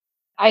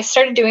I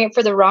started doing it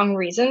for the wrong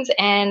reasons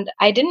and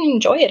I didn't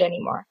enjoy it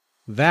anymore.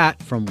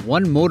 That from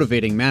one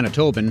motivating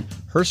Manitoban,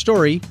 her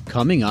story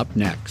coming up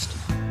next.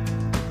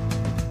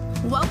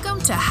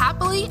 Welcome to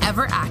Happily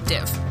Ever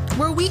Active,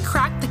 where we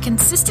crack the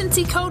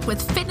consistency code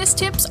with fitness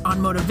tips on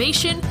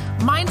motivation,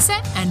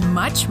 mindset, and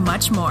much,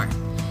 much more.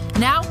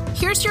 Now,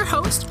 here's your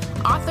host,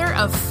 author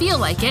of Feel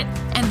Like It,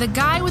 and the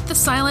guy with the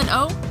silent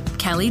O,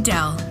 Kelly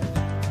Dell.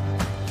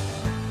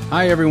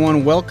 Hi,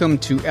 everyone. Welcome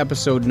to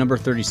episode number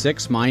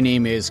 36. My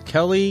name is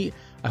Kelly.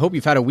 I hope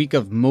you've had a week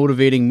of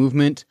motivating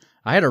movement.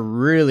 I had a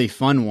really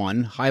fun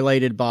one,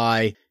 highlighted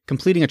by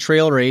completing a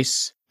trail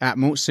race at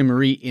Mont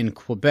Saint-Marie in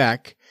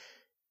Quebec,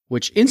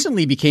 which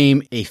instantly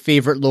became a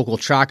favorite local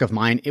track of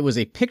mine. It was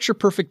a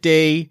picture-perfect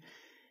day,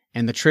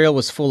 and the trail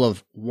was full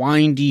of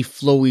windy,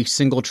 flowy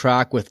single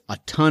track with a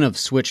ton of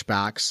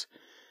switchbacks.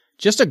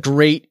 Just a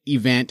great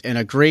event and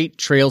a great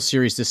trail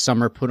series this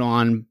summer put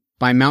on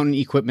by Mountain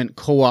Equipment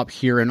Co-op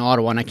here in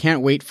Ottawa, and I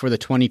can't wait for the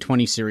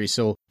 2020 series.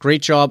 So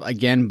great job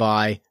again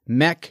by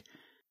MEC.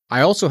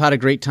 I also had a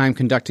great time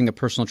conducting a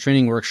personal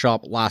training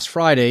workshop last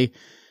Friday,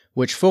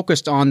 which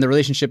focused on the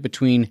relationship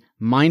between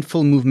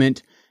mindful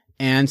movement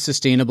and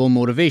sustainable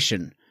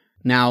motivation.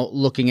 Now,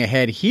 looking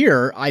ahead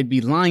here, I'd be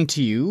lying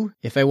to you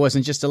if I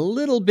wasn't just a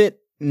little bit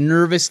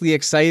nervously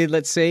excited,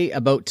 let's say,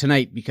 about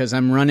tonight, because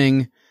I'm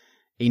running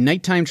a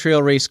nighttime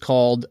trail race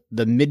called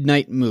the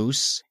Midnight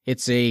Moose.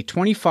 It's a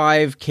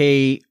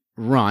 25K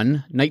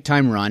run,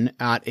 nighttime run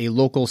at a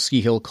local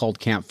ski hill called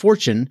Camp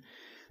Fortune.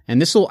 And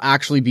this will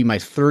actually be my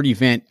third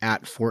event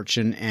at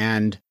Fortune.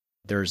 And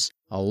there's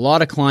a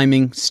lot of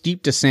climbing,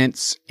 steep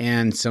descents,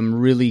 and some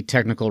really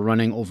technical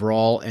running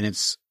overall. And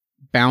it's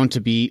bound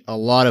to be a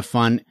lot of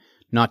fun,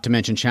 not to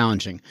mention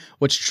challenging.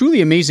 What's truly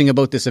amazing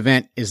about this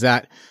event is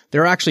that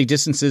there are actually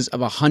distances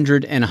of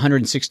 100 and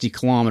 160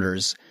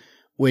 kilometers,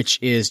 which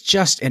is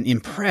just an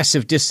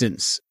impressive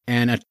distance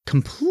and a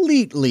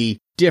completely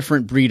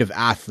different breed of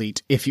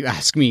athlete, if you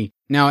ask me.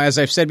 Now, as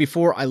I've said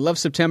before, I love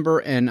September,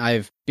 and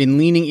I've been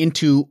leaning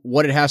into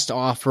what it has to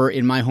offer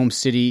in my home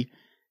city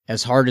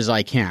as hard as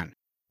I can.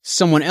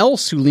 Someone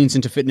else who leans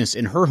into fitness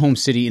in her home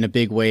city in a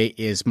big way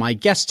is my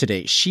guest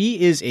today. She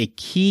is a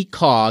key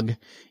cog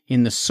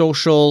in the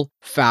social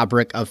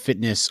fabric of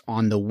fitness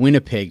on the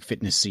Winnipeg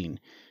fitness scene.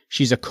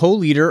 She's a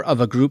co-leader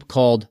of a group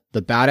called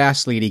the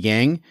Badass Lady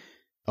Gang,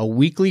 a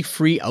weekly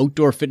free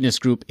outdoor fitness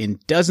group in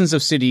dozens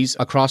of cities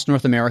across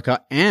North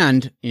America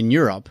and in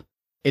Europe.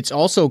 It's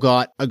also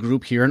got a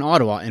group here in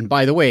Ottawa. And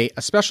by the way,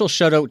 a special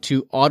shout out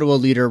to Ottawa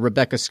leader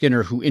Rebecca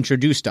Skinner, who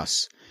introduced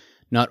us.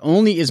 Not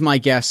only is my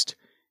guest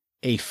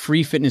a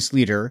free fitness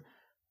leader,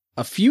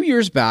 a few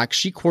years back,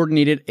 she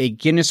coordinated a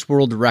Guinness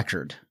World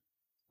Record.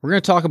 We're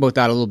going to talk about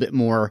that a little bit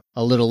more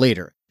a little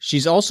later.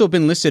 She's also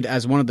been listed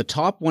as one of the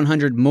top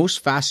 100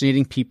 most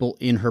fascinating people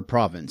in her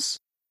province.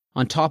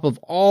 On top of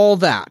all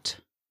that,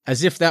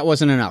 as if that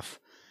wasn't enough,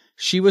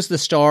 she was the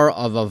star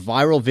of a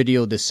viral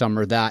video this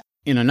summer that,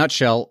 in a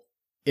nutshell,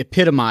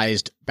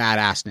 epitomized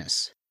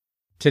badassness.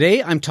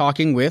 Today, I'm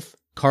talking with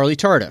Carly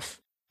Tardif.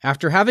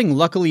 After having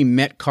luckily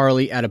met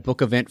Carly at a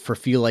book event for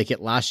Feel Like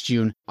It last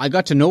June, I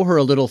got to know her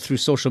a little through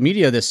social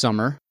media this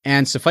summer,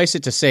 and suffice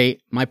it to say,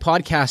 my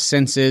podcast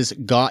senses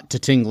got to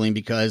tingling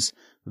because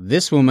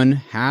this woman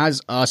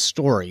has a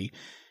story,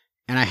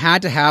 and I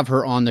had to have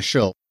her on the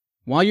show.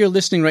 While you're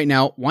listening right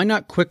now, why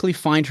not quickly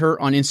find her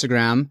on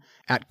Instagram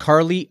at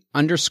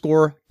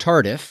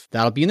Carly_Tardif.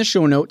 That'll be in the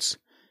show notes.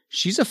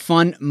 She's a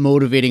fun,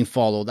 motivating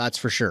follow, that's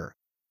for sure.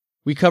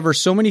 We cover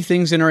so many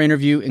things in our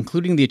interview,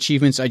 including the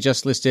achievements I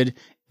just listed,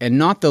 and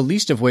not the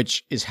least of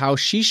which is how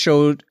she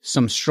showed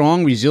some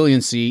strong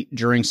resiliency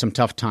during some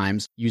tough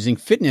times, using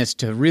fitness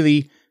to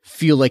really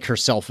feel like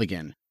herself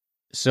again.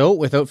 So,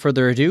 without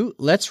further ado,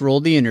 let's roll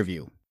the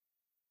interview.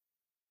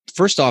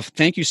 First off,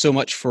 thank you so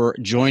much for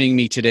joining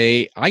me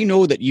today. I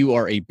know that you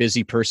are a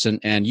busy person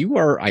and you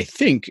are, I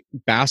think,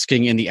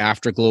 basking in the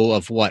afterglow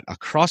of a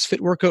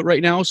CrossFit workout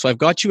right now. So I've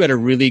got you at a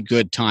really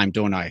good time,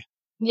 don't I?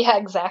 Yeah,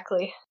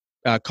 exactly.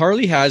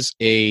 Carly has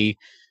a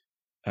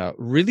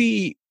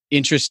really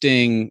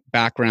interesting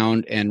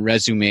background and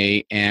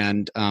resume.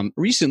 And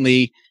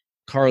recently,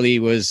 Carly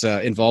was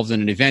involved in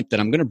an event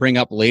that I'm going to bring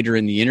up later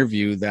in the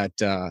interview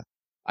that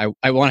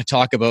I want to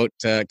talk about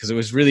because it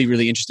was really,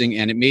 really interesting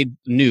and it made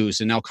news.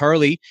 And now,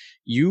 Carly,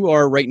 you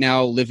are right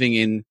now living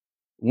in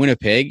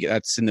Winnipeg.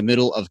 That's in the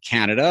middle of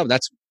Canada.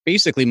 That's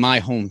basically my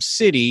home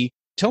city.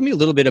 Tell me a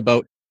little bit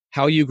about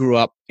how you grew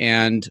up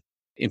and,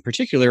 in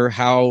particular,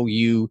 how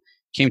you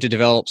came to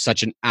develop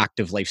such an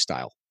active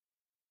lifestyle.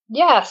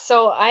 Yeah,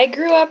 so I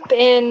grew up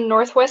in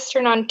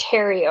northwestern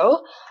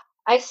Ontario.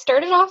 I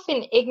started off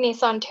in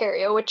Ignace,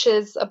 Ontario, which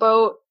is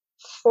about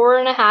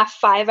 4.5,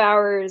 5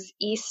 hours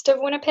east of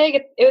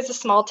Winnipeg. It was a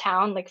small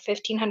town, like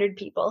 1,500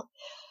 people.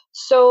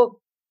 So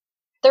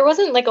there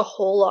wasn't like a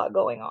whole lot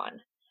going on.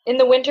 In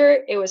the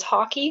winter, it was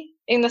hockey.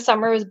 In the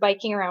summer, it was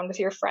biking around with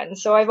your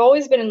friends. So I've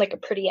always been like a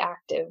pretty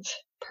active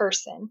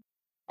person.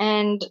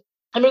 And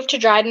I moved to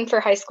Dryden for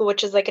high school,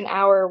 which is like an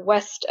hour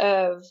west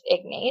of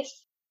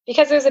Ignace.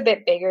 because it was a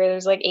bit bigger, there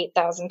was like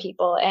 8,000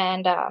 people,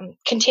 and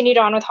continued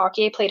on with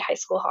hockey. I played high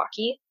school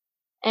hockey.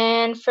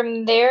 And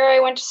from there, I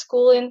went to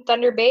school in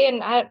Thunder Bay,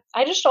 and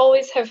I just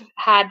always have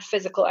had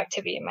physical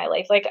activity in my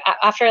life. Like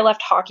after I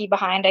left hockey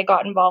behind, I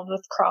got involved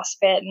with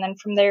CrossFit, and then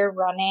from there,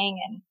 running.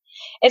 And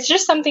it's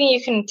just something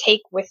you can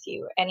take with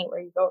you anywhere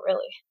you go,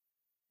 really.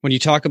 When you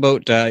talk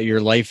about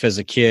your life as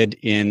a kid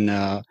in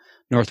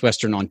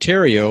Northwestern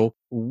Ontario,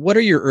 what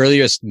are your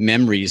earliest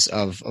memories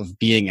of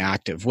being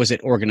active? Was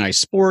it organized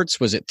sports?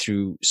 Was it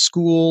through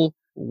school?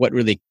 What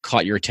really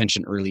caught your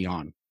attention early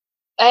on?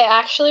 I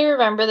actually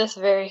remember this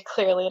very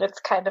clearly, and it's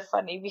kind of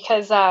funny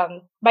because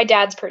my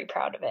dad's pretty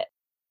proud of it.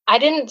 I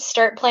didn't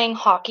start playing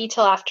hockey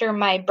till after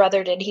my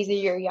brother did. He's a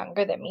year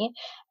younger than me.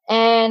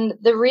 And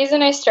the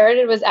reason I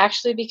started was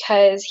actually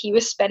because he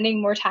was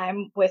spending more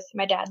time with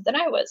my dad than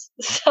I was.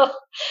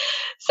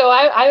 So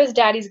I was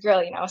daddy's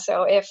girl, you know.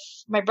 So if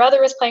my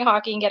brother was playing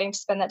hockey and getting to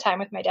spend that time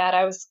with my dad,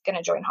 I was going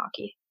to join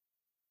hockey.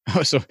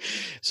 Oh, so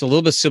a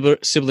little bit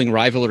sibling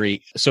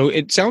rivalry. So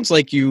it sounds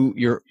like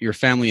your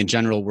family in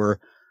general were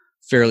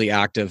fairly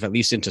active, at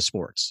least into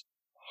sports.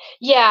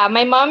 Yeah,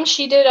 my mom,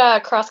 she did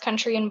cross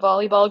country and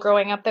volleyball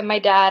growing up, and my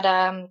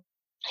dad,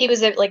 he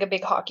was like a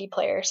big hockey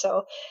player.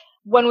 So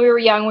when we were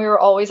young, we were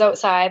always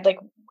outside. Like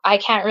I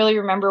can't really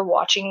remember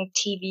watching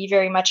TV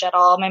very much at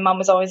all. My mom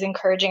was always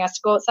encouraging us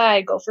to go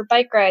outside, go for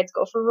bike rides,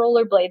 go for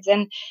rollerblades,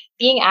 and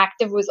being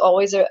active was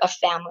always a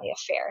family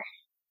affair.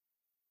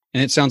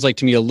 And it sounds like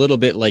to me a little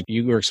bit like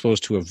you were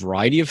exposed to a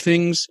variety of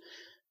things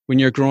when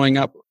you're growing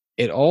up.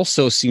 It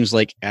also seems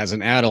like as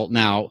an adult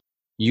now,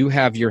 you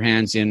have your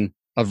hands in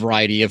a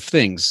variety of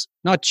things,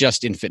 not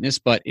just in fitness,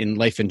 but in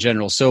life in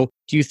general. So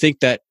do you think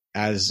that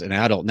as an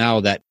adult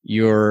now that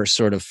you're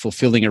sort of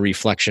fulfilling a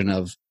reflection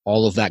of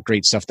all of that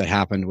great stuff that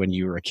happened when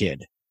you were a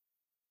kid?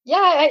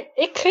 Yeah,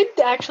 it could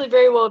actually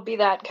very well be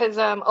that because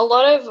a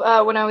lot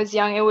of when I was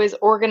young, it was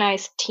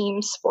organized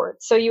team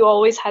sports. So you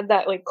always had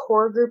that like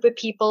core group of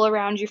people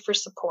around you for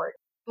support.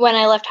 When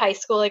I left high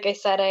school, like I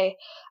said,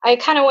 I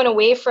kind of went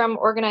away from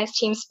organized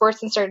team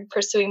sports and started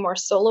pursuing more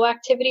solo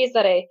activities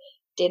that I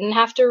didn't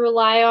have to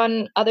rely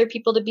on other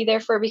people to be there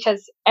for,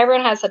 because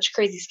everyone has such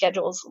crazy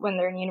schedules when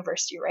they're in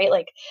university, right?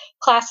 Like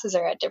classes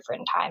are at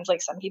different times.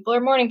 Like some people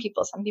are morning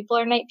people, some people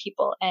are night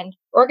people. And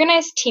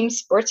organized team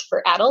sports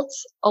for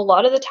adults, a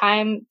lot of the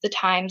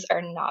times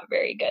are not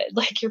very good.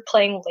 Like you're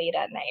playing late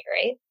at night,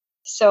 right?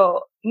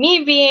 So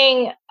me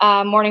being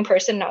a morning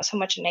person, not so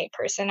much a night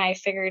person, I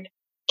figured,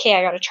 okay,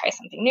 I got to try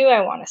something new.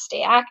 I want to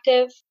stay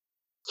active.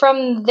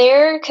 From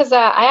there, because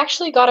I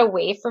actually got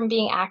away from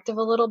being active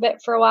a little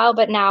bit for a while,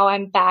 but now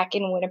I'm back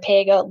in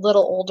Winnipeg, a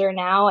little older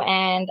now,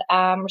 and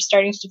we're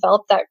starting to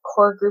develop that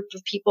core group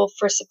of people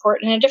for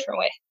support in a different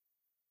way.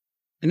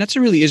 And that's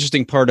a really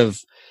interesting part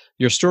of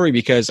your story,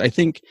 because I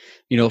think,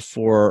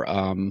 for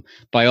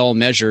by all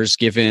measures,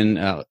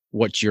 given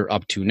what you're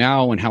up to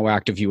now and how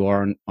active you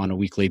are on a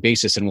weekly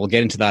basis, and we'll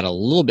get into that a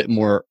little bit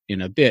more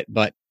in a bit,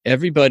 but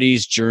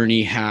everybody's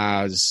journey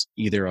has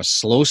either a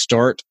slow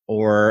start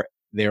or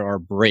there are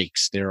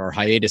breaks, there are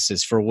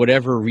hiatuses for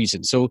whatever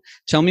reason. So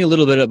tell me a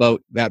little bit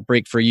about that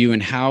break for you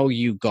and how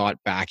you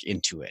got back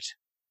into it.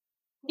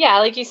 Yeah,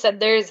 like you said,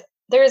 there's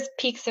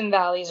peaks and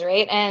valleys,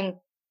 right? And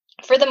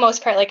for the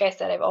most part, like I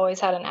said, I've always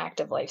had an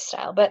active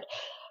lifestyle. But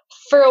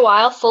for a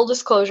while, full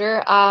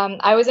disclosure,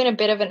 I was in a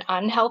bit of an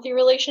unhealthy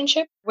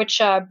relationship,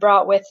 which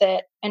brought with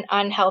it an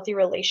unhealthy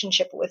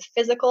relationship with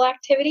physical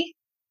activity.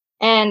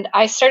 And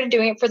I started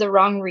doing it for the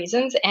wrong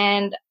reasons,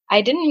 and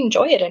I didn't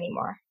enjoy it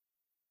anymore.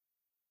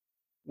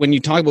 When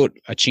you talk about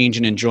a change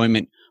in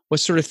enjoyment,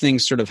 what sort of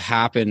things sort of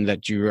happen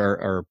that you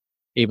are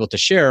able to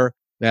share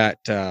that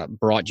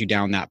brought you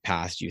down that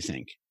path, do you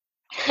think?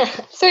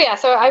 So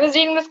I was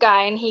dating this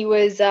guy, and he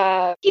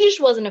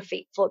just wasn't a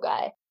faithful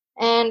guy.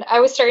 And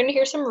I was starting to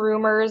hear some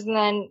rumors, and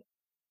then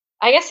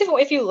I guess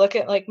if you look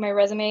at like my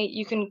resume,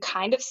 you can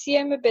kind of see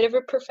I'm a bit of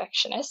a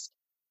perfectionist.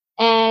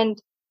 And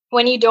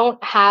when you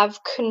don't have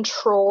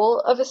control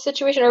of a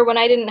situation, or when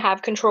I didn't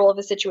have control of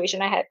a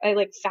situation, I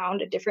like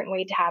found a different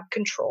way to have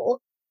control.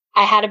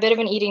 I had a bit of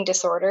an eating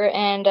disorder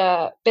and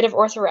a bit of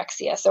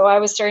orthorexia. So I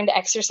was starting to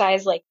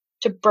exercise like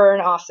to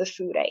burn off the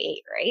food I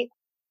ate, right?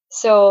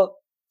 So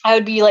I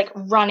would be like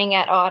running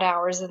at odd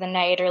hours of the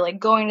night or like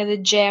going to the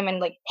gym and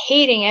like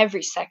hating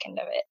every second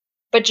of it,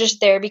 but just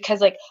there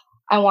because like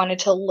I wanted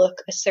to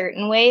look a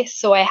certain way.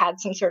 So I had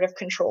some sort of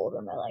control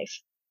over my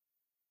life.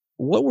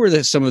 What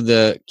were some of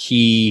the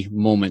key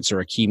moments,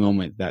 or a key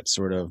moment that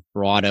sort of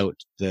brought out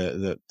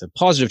the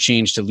positive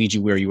change to lead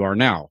you where you are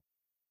now?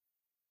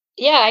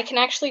 Yeah, I can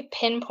actually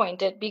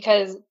pinpoint it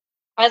because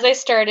as I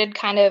started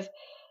kind of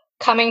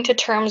coming to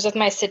terms with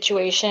my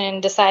situation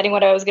and deciding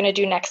what I was going to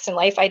do next in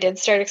life, I did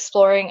start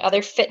exploring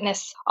other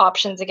fitness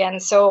options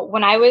again. So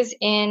when I was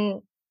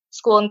in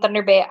school in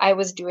Thunder Bay, I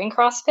was doing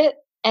CrossFit,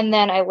 and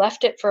then I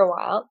left it for a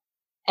while,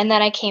 and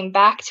then I came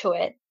back to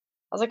it.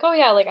 I was like, oh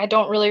yeah, like I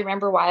don't really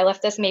remember why I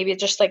left this. Maybe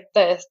it's just like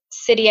the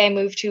city I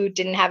moved to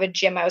didn't have a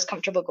gym I was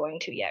comfortable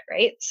going to yet,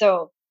 right?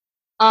 So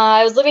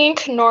I was living in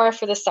Kenora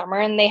for the summer,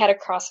 and they had a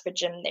CrossFit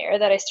gym there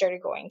that I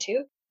started going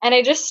to. And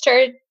I just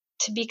started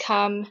to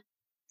become,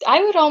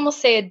 I would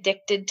almost say,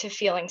 addicted to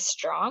feeling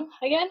strong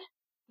again.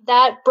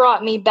 That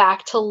brought me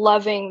back to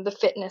loving the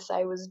fitness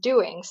I was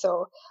doing.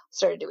 So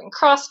started doing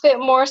CrossFit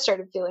more,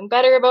 started feeling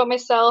better about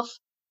myself,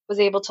 was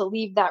able to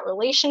leave that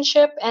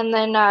relationship. And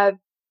then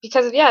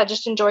because of,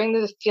 just enjoying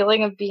the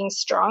feeling of being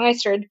strong, I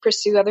started to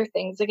pursue other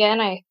things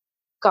again. I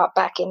got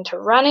back into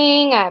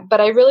running,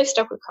 but I really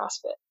stuck with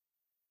CrossFit.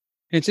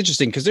 It's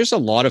interesting because there's a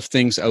lot of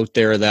things out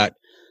there that,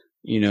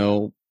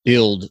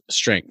 build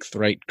strength,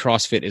 right?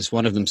 CrossFit is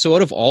one of them. So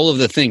out of all of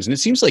the things, and it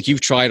seems like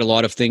you've tried a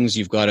lot of things,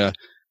 you've got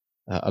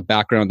a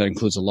background that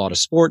includes a lot of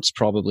sports,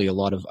 probably a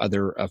lot of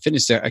other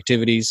fitness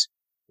activities.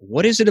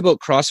 What is it about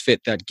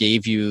CrossFit that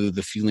gave you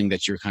the feeling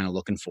that you're kind of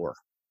looking for?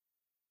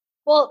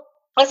 Well,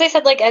 as I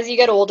said, as you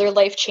get older,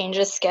 life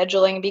changes,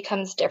 scheduling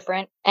becomes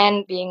different.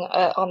 And being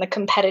on the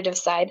competitive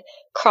side,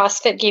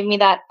 CrossFit gave me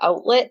that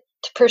outlet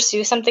to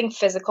pursue something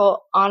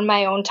physical on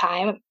my own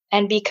time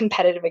and be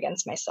competitive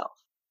against myself.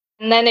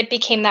 And then it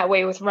became that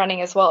way with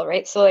running as well,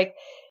 right? So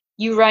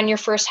you run your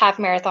first half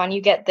marathon,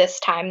 you get this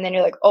time, and then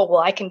you're like, oh,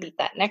 well, I can beat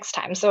that next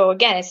time. So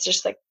again, it's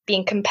just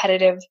being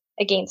competitive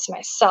against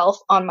myself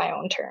on my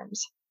own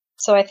terms.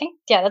 So I think,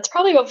 that's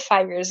probably about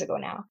 5 years ago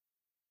now.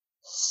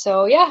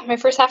 So my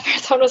first half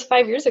marathon was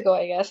 5 years ago,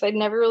 I guess. I'd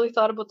never really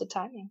thought about the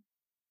timing.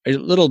 A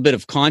little bit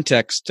of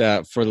context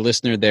for the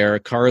listener there.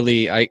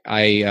 Carly,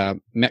 I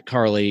met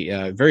Carly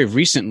very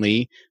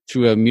recently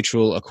through a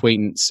mutual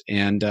acquaintance,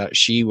 and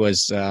she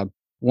was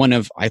one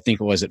of, I think,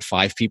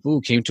 5 people who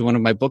came to one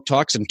of my book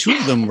talks, and 2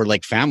 of them were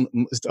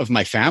of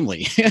my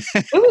family. It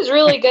was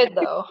really good,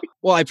 though.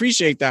 Well, I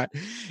appreciate that.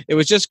 It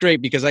was just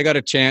great because I got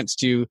a chance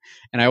to,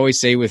 and I always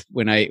say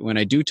when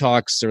I do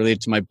talks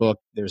related to my book,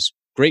 there's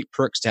great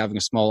perks to having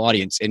a small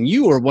audience. And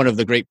you were one of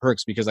the great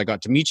perks because I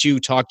got to meet you,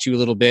 talk to you a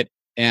little bit,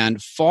 and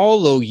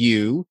follow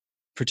you,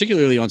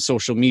 particularly on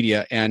social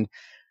media, and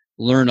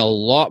learn a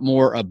lot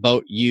more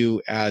about you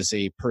as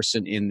a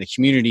person in the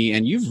community.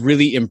 And you've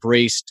really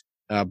embraced,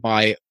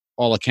 by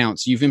all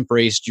accounts, you've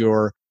embraced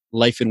your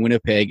life in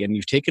Winnipeg, and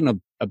you've taken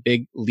a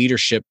big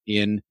leadership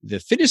in the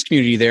fitness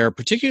community there,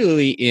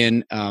 particularly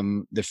in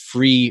the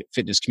free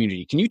fitness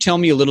community. Can you tell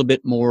me a little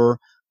bit more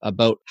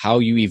about how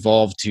you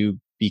evolved to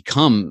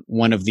become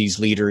one of these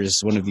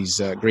leaders, one of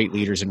these great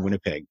leaders in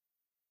Winnipeg?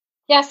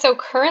 Yeah, so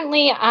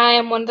currently I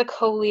am one of the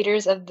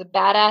co-leaders of the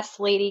Badass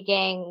Lady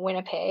Gang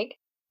Winnipeg.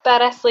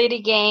 Badass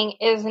Lady Gang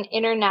is an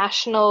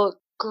international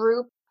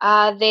group.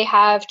 They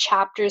have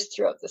chapters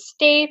throughout the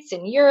States,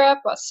 in Europe,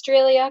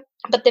 Australia,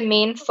 but the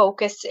main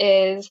focus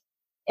is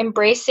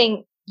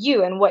embracing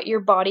you and what your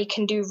body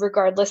can do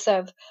regardless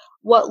of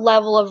what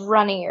level of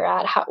running you're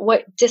at,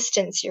 what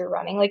distance you're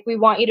running. We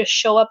want you to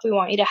show up, we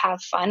want you to have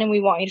fun, and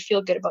we want you to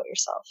feel good about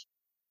yourself.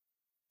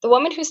 The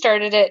woman who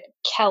started it,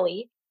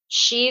 Kelly,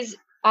 she's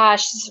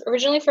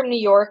originally from New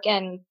York,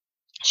 and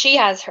she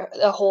has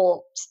a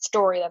whole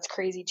story that's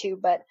crazy too,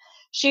 but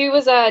she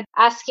was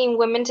asking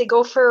women to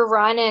go for a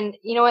run, and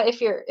you know what,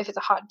 if it's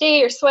a hot day,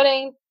 you're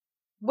sweating,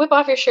 whip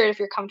off your shirt if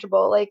you're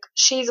comfortable.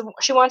 She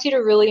wants you to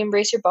really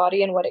embrace your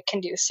body and what it can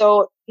do.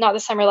 So not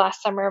this summer,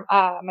 last summer,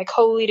 my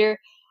co-leader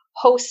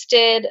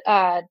hosted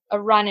a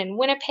run in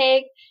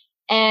Winnipeg,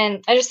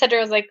 and I just said to her,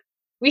 I was like,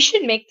 we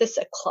should make this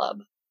a club,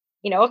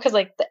 because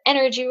the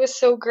energy was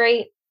so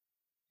great.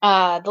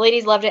 The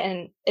ladies loved it,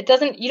 and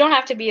you don't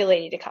have to be a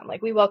lady to come.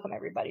 We welcome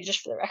everybody, just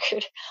for the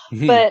record.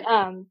 Mm-hmm. But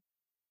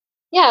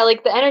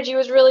the energy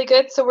was really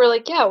good. So we're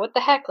like, yeah, what the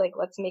heck?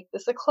 Let's make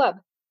this a club.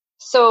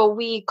 So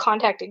we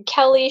contacted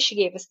Kelly. She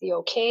gave us the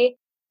okay.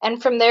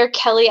 And from there,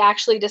 Kelly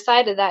actually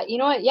decided that, you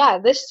know what? Yeah,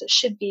 this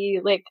should be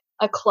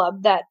a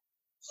club that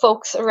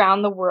folks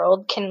around the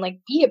world can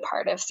be a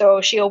part of.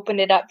 So she opened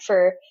it up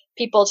for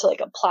people to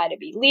apply to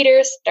be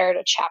leaders, start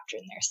a chapter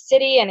in their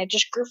city, and it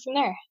just grew from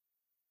there.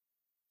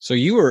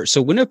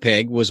 So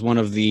Winnipeg was one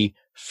of the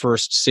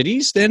first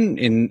cities then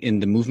in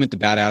the movement, the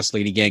Badass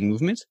Lady Gang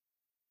movement?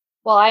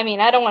 Well, I mean,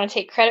 I don't want to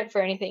take credit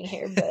for anything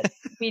here, but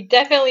we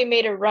definitely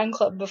made a run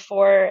club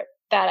before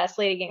Badass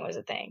Lady Gang was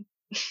a thing.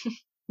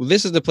 Well,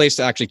 this is the place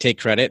to actually take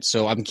credit.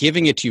 So I'm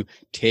giving it to you.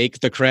 Take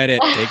the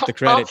credit. Take the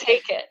credit. I'll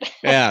take it.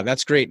 Yeah,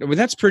 that's great. I mean,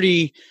 that's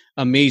pretty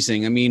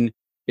amazing. I mean,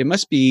 it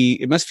must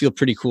feel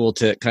pretty cool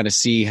to kind of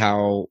see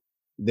how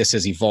this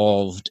has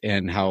evolved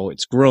and how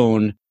it's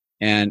grown.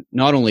 And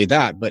not only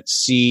that, but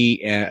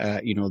see,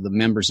 the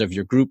members of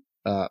your group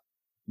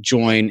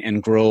join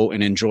and grow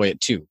and enjoy it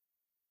too.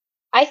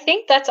 I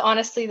think that's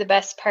honestly the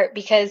best part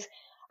because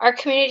our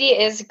community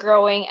is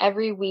growing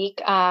every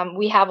week.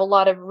 We have a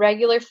lot of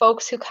regular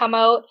folks who come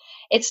out.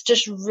 It's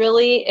just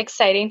really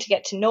exciting to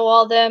get to know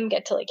all of them,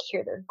 get to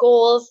hear their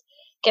goals,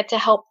 get to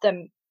help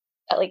them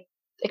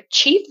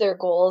achieve their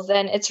goals.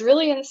 And it's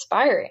really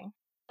inspiring.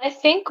 I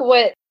think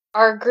what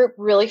our group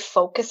really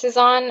focuses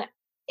on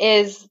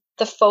is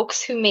the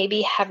folks who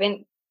maybe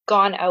haven't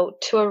gone out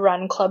to a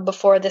run club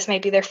before. This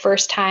might be their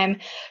first time,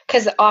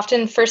 because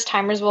often first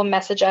timers will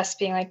message us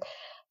being like,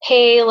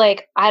 hey,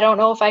 I don't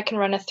know if I can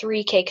run a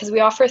 3K, because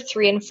we offer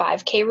 3 and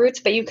 5K routes,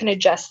 but you can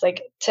adjust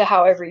to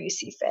however you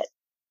see fit.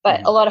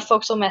 But a lot of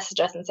folks will message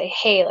us and say,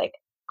 hey,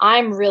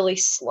 I'm really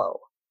slow.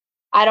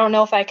 I don't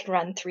know if I can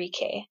run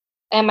 3K.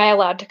 Am I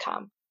allowed to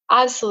come?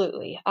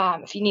 Absolutely.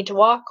 If you need to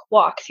walk,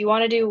 walk. If you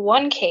want to do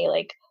 1K,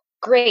 like,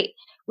 great.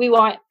 We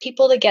want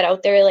people to get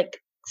out there, like,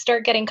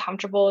 start getting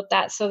comfortable with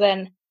that. So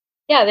then,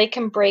 yeah, they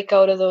can break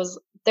out of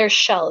their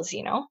shells,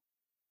 you know?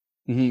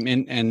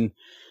 And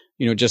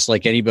just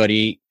like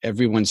anybody,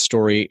 everyone's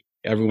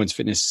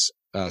fitness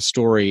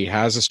story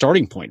has a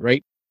starting point,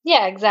 right?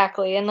 Yeah,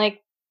 exactly. And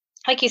like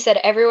you said,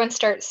 everyone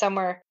starts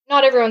somewhere.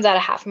 Not everyone's at a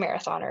half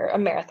marathon or a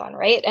marathon,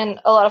 right? And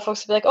a lot of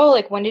folks will be like, oh,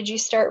 like, when did you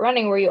start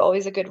running? Were you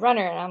always a good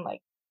runner? And I'm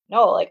like,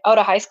 no, like, out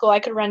of high school, I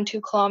could run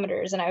 2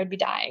 kilometers and I would be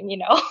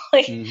dying,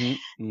 like,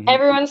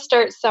 everyone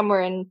starts somewhere.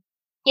 And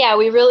yeah,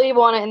 we really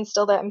want to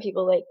instill that in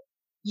people. Like,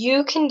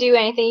 you can do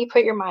anything you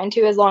put your mind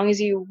to as long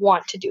as you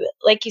want to do it.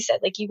 Like you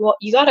said, like, you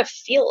got to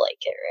feel like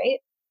it, right?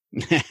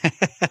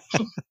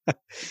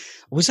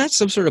 Was that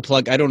some sort of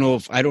plug? I don't know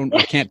I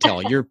can't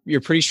tell.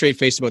 You're pretty straight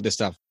faced about this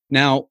stuff.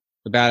 Now,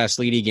 the Badass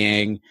Lady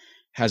Gang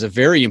has a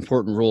very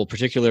important role,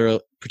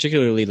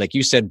 particularly, like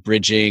you said,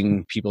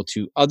 bridging people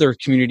to other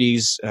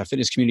communities,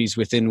 fitness communities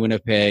within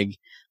Winnipeg.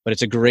 But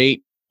it's a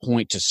great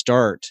point to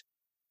start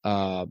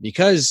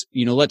because,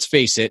 let's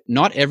face it,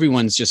 not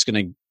everyone's just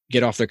going to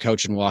get off their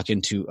couch and walk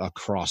into a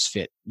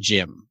CrossFit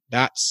gym.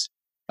 That's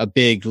a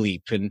big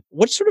leap. And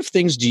what sort of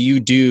things do you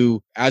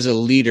do as a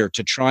leader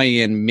to try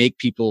and make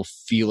people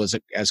feel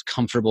as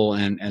comfortable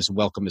and as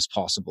welcome as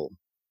possible?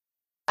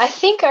 I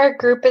think our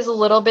group is a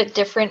little bit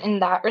different in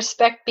that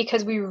respect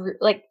because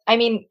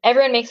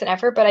everyone makes an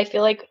effort, but I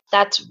feel like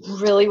that's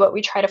really what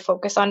we try to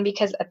focus on,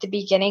 because at the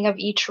beginning of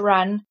each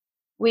run,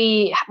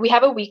 we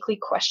have a weekly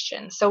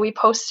question. So we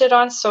post it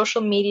on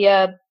social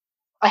media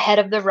ahead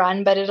of the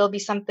run, but it'll be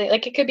something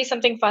like, it could be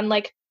something fun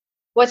like,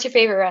 what's your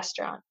favorite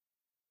restaurant?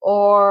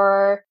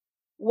 Or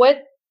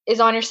what is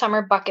on your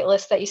summer bucket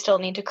list that you still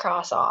need to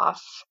cross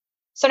off?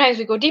 Sometimes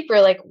we go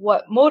deeper, like,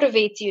 what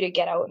motivates you to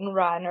get out and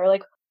run? Or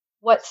like,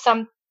 what's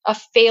a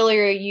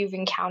failure you've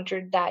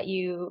encountered that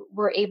you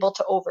were able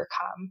to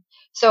overcome?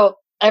 So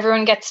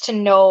everyone gets to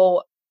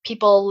know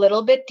people a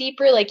little bit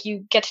deeper, like,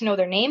 you get to know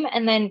their name,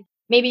 and then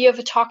maybe you have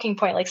a talking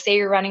point, like, say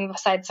you're running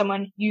beside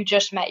someone you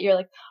just met, you're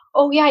like,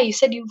 oh yeah, you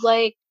said you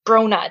like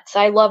bro nuts.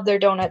 I love their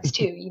donuts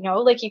too,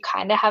 like, you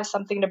kind of have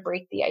something to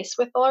break the ice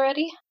with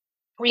already.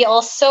 We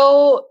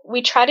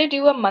try to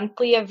do a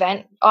monthly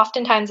event.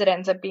 Oftentimes it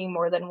ends up being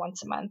more than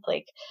once a month.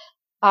 Like,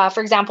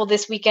 for example,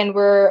 this weekend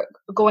we're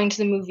going to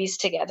the movies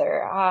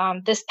together.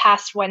 This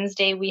past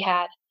Wednesday we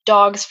had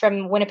dogs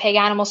from Winnipeg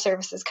Animal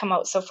Services come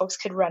out so folks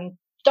could run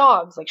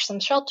dogs, like some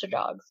shelter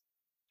dogs.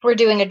 We're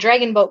doing a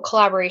dragon boat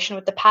collaboration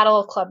with the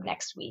Paddle Club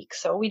next week.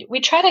 So we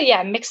try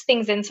to, mix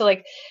things in. So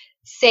like,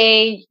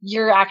 say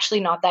you're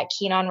actually not that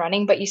keen on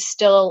running, but you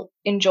still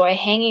enjoy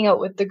hanging out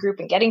with the group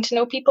and getting to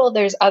know people,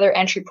 there's other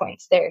entry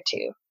points there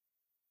too.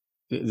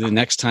 The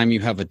next time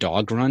you have a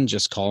dog run,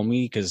 just call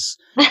me because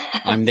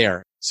I'm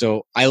there.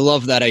 So I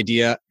love that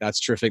idea. That's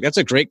terrific. That's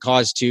a great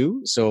cause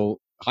too. So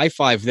high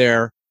five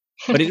there.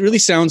 But it really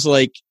sounds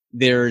like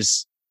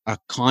there's a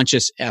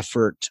conscious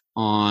effort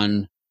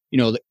on,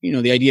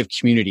 the idea of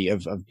community,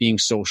 of being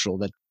social.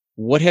 That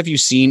what have you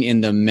seen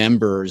in the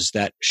members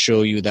that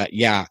show you that,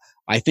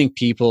 I think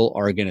people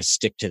are going to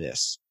stick to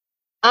this?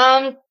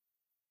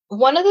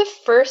 One of the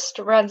first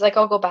runs, like,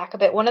 I'll go back a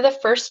bit. One of the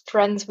first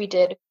runs we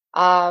did,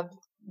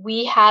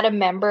 we had a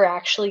member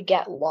actually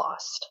get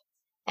lost,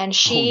 and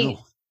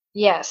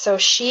so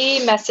she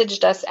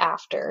messaged us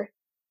after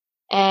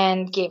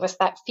and gave us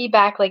that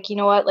feedback. Like, you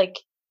know what, like,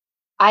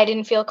 I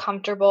didn't feel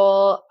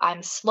comfortable.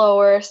 I'm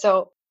slower.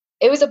 So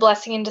it was a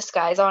blessing in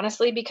disguise,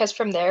 honestly, because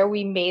from there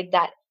we made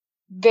that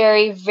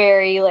very,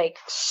 very like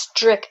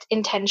strict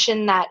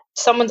intention that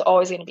someone's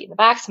always going to be in the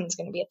back, someone's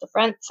going to be at the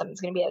front,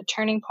 someone's going to be at a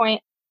turning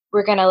point.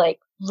 We're going to like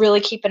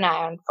really keep an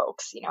eye on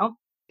folks,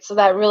 So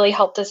that really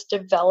helped us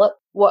develop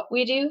what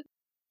we do.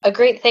 A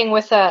great thing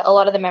with a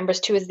lot of the members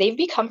too is they've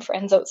become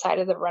friends outside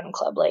of the run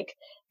club. Like,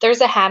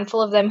 there's a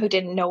handful of them who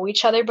didn't know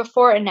each other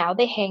before, and now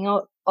they hang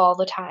out all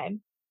the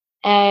time.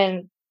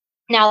 And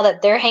now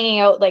that they're hanging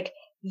out, like,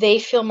 they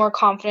feel more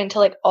confident to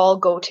like all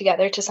go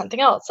together to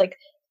something else. Like,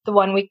 the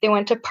one week they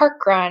went to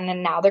Park Run,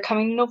 and now they're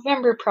coming to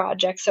November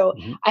Project. So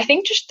I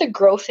think just the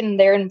growth in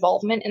their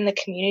involvement in the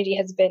community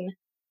has been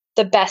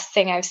the best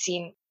thing I've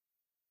seen.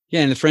 Yeah,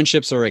 and the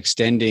friendships are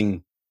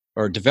extending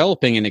or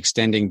developing and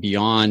extending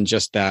beyond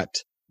just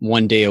that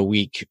one day a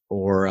week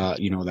or,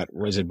 that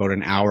was about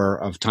an hour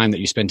of time that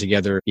you spend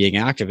together being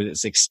active.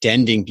 It's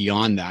extending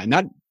beyond that.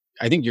 And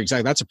I think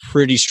that's a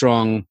pretty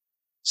strong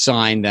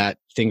sign that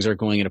things are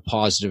going in a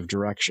positive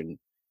direction,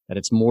 that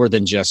it's more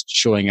than just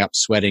showing up,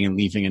 sweating and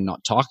leaving and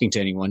not talking to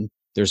anyone.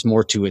 There's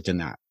more to it than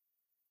that.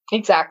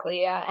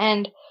 Exactly. Yeah.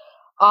 And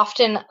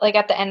often, like,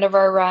 at the end of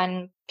our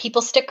run,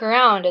 people stick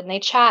around and they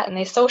chat and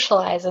they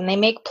socialize and they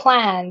make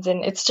plans,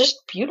 and it's just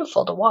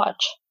beautiful to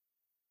watch.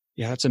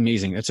 Yeah, that's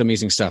amazing. That's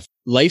amazing stuff.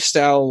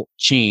 Lifestyle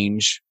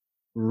change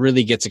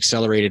really gets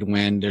accelerated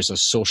when there's a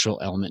social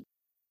element.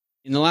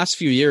 In the last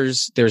few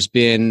years, there's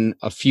been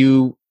a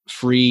few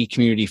free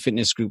community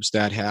fitness groups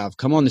that have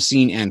come on the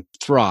scene and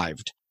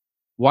thrived.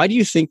 Why do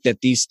you think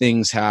that these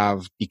things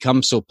have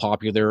become so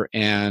popular,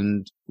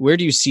 and where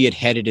do you see it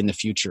headed in the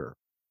future?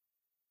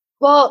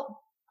 Well,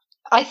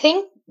 I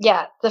think,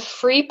 yeah, the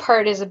free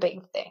part is a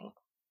big thing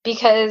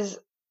because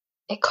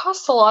it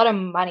costs a lot of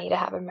money to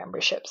have a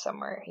membership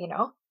somewhere,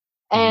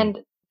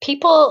 And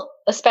people,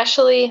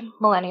 especially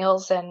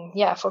millennials and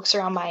yeah, folks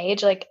around my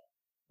age, like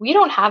we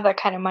don't have that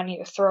kind of money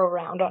to throw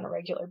around on a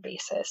regular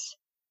basis.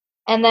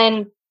 And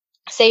then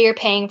say you're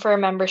paying for a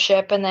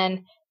membership and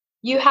then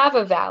you have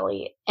a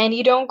Valley and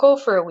you don't go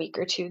for a week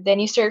or two, then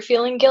you start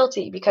feeling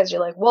guilty because you're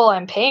like, well,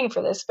 I'm paying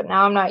for this, but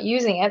now I'm not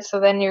using it. So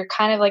then you're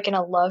kind of like in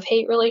a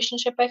love-hate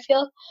relationship, I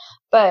feel.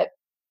 But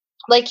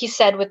like you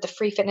said, with the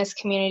free fitness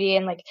community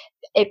and like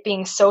it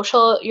being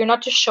social, you're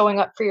not just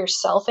showing up for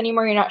yourself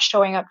anymore. You're not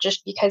showing up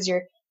just because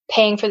you're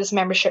paying for this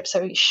membership.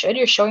 So you should.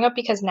 You're showing up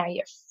because now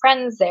you have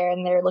friends there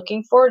and they're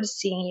looking forward to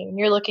seeing you and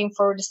you're looking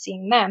forward to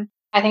seeing them.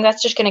 I think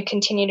that's just going to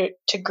continue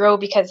to grow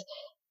because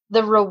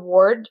the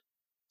reward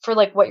for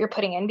like what you're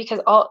putting in, because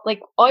all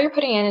you're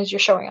putting in is you're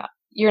showing up.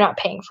 You're not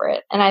paying for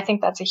it. And I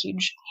think that's a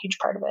huge, huge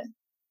part of it.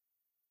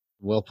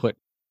 Well put.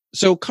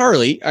 So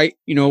Carly,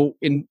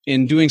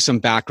 in doing some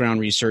background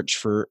research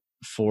for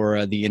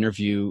the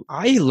interview,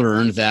 I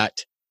learned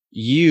that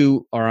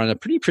you are on a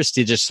pretty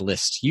prestigious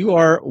list. You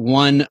are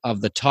one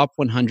of the top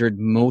 100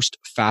 most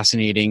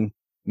fascinating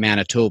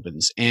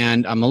Manitobans.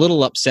 And I'm a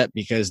little upset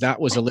because that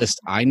was a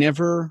list I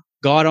never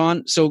got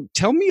on. So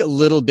tell me a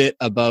little bit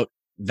about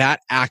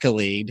that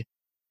accolade.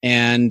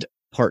 And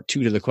part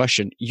two to the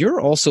question, you're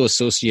also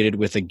associated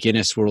with a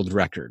Guinness World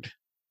Record.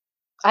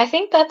 I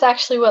think that's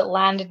actually what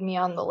landed me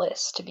on the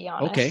list, to be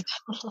honest. Okay.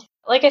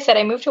 Like I said,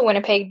 I moved to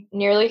Winnipeg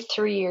nearly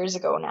 3 years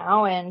ago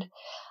now, and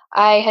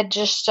I had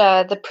just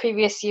the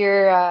previous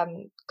year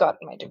got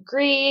my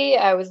degree.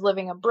 I was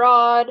living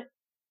abroad,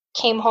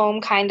 came home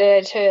kind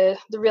of to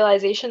the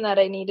realization that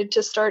I needed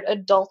to start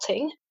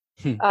adulting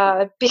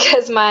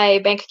because my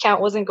bank account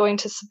wasn't going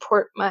to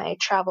support my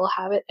travel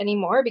habit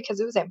anymore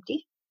because it was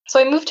empty. So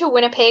I moved to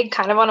Winnipeg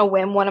kind of on a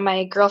whim. One of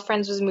my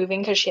girlfriends was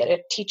moving because she had a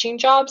teaching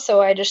job, so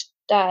I just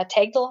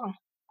tagged along.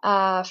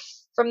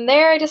 From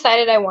there, I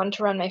decided I wanted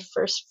to run my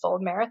first full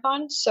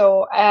marathon.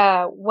 So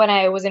when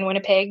I was in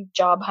Winnipeg,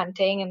 job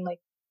hunting and like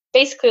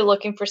basically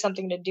looking for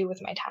something to do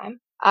with my time,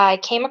 I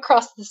came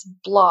across this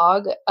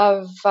blog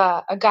of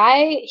a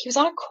guy. He was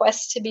on a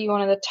quest to be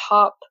one of the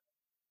top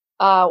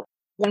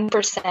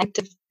 1%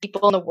 of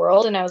people in the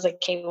world, and I was like,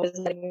 okay, what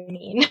does that even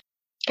mean?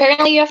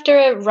 Apparently, you have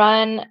to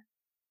run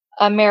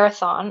a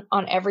marathon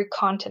on every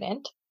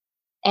continent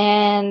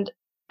and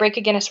break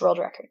a Guinness World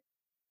Record.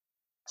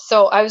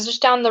 So I was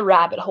just down the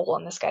rabbit hole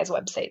on this guy's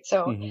website.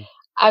 So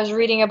I was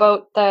reading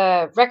about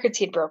the records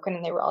he'd broken,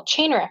 and they were all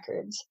chain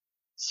records.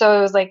 So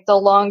it was like the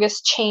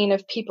longest chain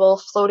of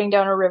people floating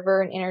down a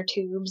river in inner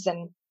tubes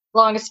and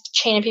longest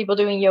chain of people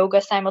doing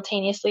yoga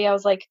simultaneously. I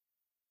was like,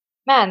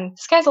 man,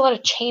 this guy's a lot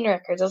of chain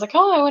records. I was like,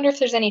 oh, I wonder if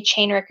there's any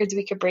chain records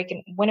we could break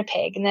in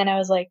Winnipeg. And then I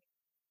was like,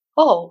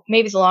 oh,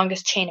 maybe the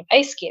longest chain of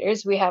ice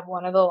skaters. We have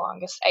one of the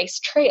longest ice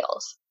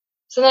trails.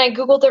 So then I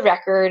Googled the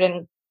record,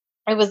 and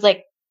it was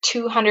like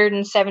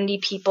 270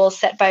 people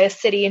set by a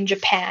city in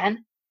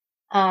Japan.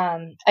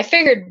 I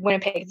figured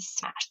Winnipeg would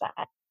smash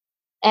that.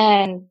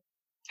 And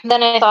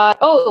then I thought,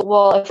 oh,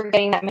 well, if we're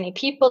getting that many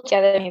people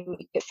together, maybe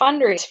we could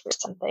fundraise for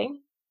something.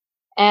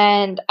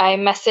 And I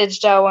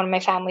messaged one of my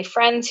family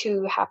friends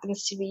who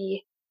happens to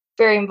be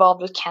very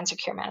involved with Cancer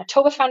Care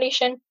Manitoba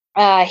Foundation.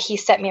 He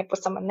set me up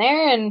with someone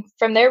there, and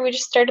from there we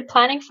just started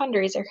planning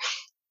fundraiser.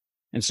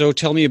 And so,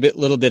 tell me a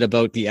little bit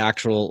about the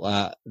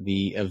actual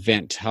the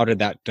event. How did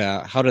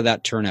that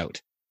turn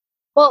out?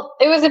 Well,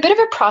 it was a bit of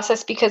a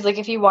process because, like,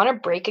 if you want to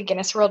break a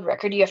Guinness World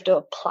Record, you have to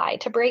apply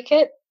to break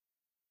it.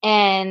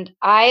 And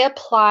I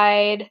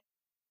applied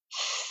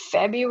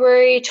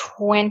February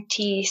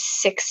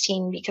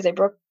 2016 because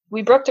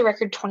we broke the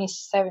record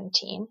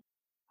 2017.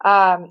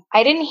 I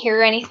didn't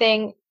hear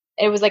anything.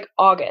 It was like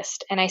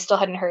August and I still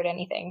hadn't heard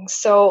anything.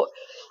 So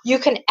you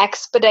can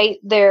expedite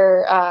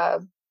their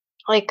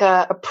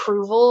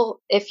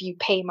approval if you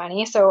pay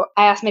money. So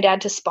I asked my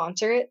dad to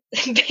sponsor it.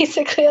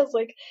 Basically, I was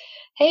like,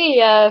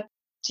 hey,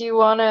 do you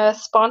want to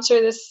sponsor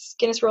this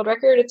Guinness World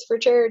Record? It's for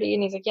charity.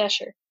 And he's like, yeah,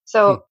 sure.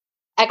 So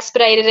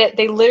expedited it.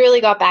 They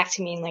literally got back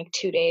to me in like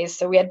 2 days.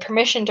 So we had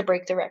permission to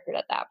break the record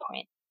at that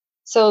point.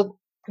 So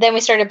then we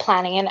started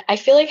planning. And I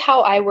feel like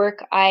how I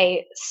work,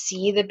 I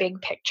see the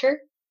big picture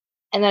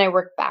and then I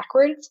work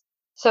backwards.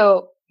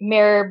 So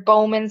Mayor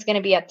Bowman's going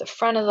to be at the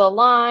front of the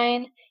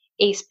line.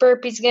 Ace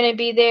Burpee's going to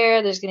be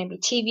there. There's going to be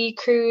TV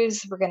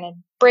crews. We're going to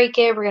break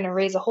it. We're going to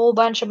raise a whole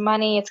bunch of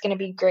money. It's going to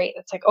be great.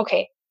 It's like,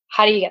 okay,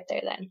 how do you get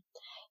there then?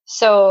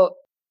 So,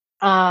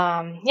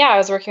 I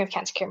was working with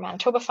Cancer Care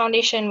Manitoba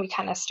Foundation. We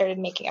kind of started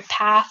making a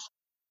path.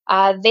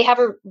 They have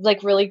a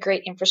really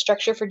great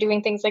infrastructure for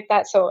doing things like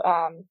that. So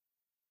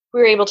we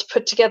were able to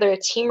put together a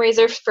team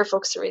raiser for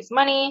folks to raise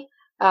money.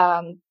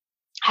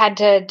 Had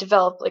to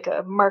develop like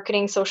a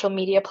marketing social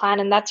media plan.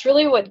 And that's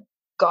really what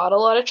got a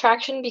lot of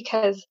traction,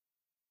 because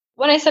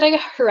when I said I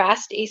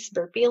harassed Ace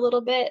Burpee a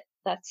little bit,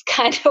 that's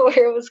kind of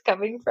where it was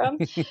coming from.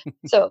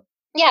 So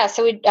Yeah,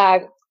 so we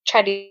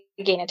tried to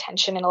gain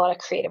attention in a lot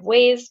of creative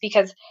ways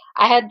because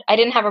I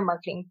didn't have a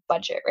marketing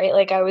budget, right?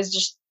 Like I was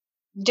just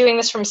doing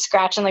this from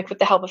scratch and like with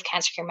the help of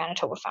Cancer Care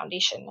Manitoba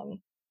Foundation, and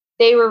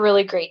they were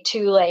really great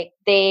too. Like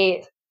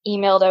they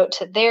emailed out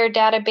to their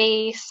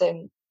database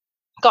and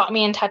got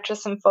me in touch with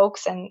some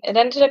folks, and it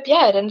ended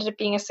up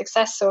being a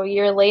success. So a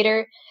year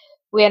later,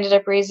 we ended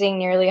up raising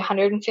nearly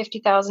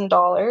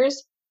 $150,000.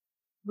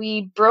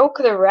 We broke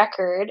the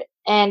record,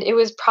 and it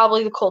was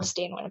probably the coldest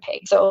day in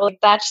Winnipeg. So like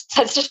that's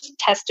just a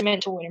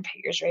testament to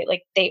Winnipeggers, right?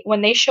 Like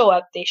when they show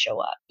up,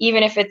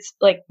 even if it's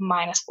like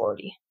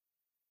 -40.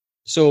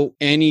 So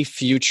any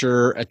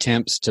future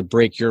attempts to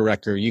break your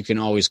record, you can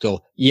always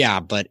go, yeah,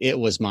 but it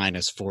was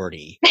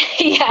 -40.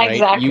 Yeah, right?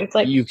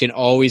 exactly. You can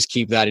always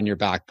keep that in your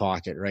back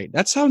pocket, right?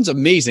 That sounds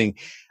amazing.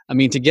 I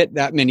mean, to get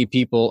that many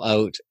people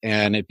out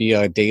and it be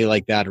a day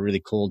like that, a really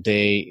cold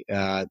day,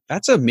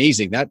 that's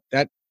amazing. That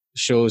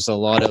shows a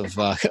lot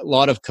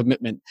of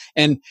commitment.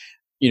 And,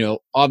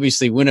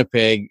 obviously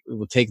Winnipeg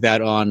will take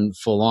that on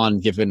full on,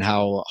 given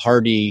how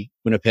hardy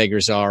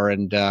Winnipeggers are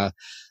and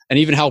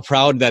even how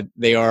proud that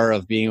they are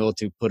of being able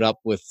to put up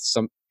with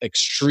some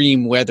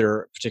extreme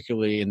weather,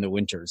 particularly in the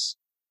winters.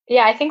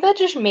 Yeah, I think that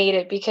just made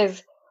it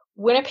because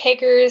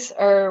Winnipeggers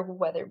are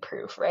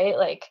weatherproof, right?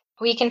 Like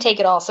we can take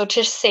it all. So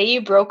to say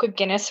you broke a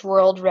Guinness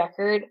World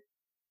Record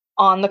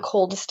on the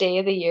coldest day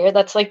of the year,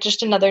 that's like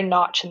just another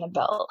notch in the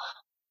belt.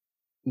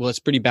 Well, it's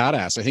pretty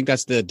badass. I think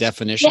that's the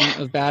definition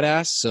of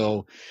badass.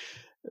 So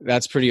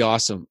that's pretty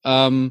awesome.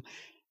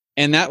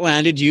 And that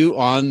landed you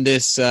on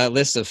this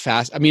list of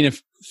fast. I mean,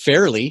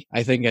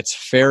 I think it's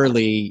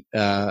fairly,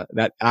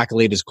 that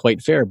accolade is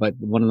quite fair, but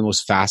one of the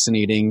most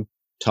fascinating,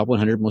 top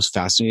 100 most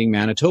fascinating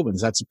Manitobans.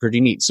 That's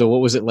pretty neat. So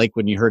what was it like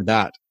when you heard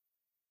that?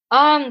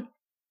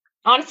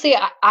 Honestly,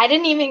 I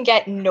didn't even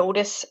get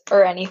notice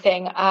or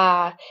anything.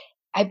 I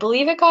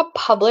believe it got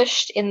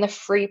published in the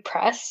Free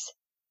Press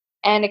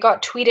and it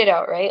got tweeted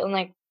out, right? And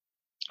like,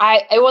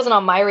 it wasn't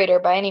on my radar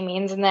by any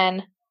means. And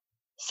then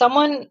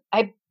someone,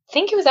 I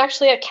think it was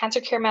actually at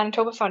Cancer Care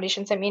Manitoba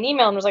Foundation, sent me an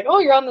email and was like, "Oh,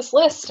 you're on this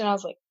list." And I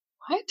was like,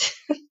 "What?"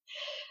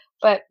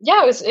 But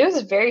yeah, it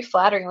was very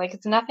flattering. Like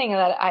it's nothing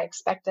that I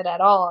expected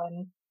at all.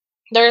 And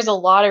there's a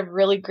lot of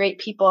really great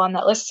people on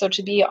that list. So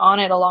to be on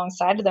it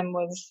alongside of them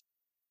was,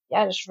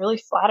 just really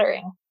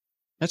flattering.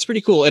 That's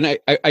pretty cool. And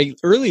I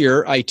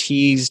earlier I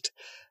teased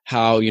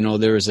how,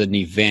 there was an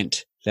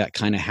event that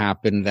kind of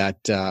happened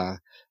that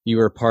you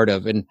were a part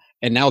of. And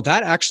now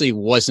that actually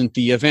wasn't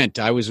the event.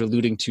 I was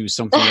alluding to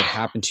something that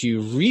happened to you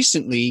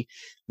recently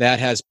that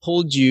has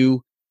pulled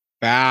you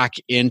back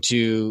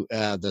into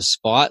the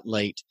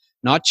spotlight,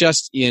 not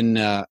just in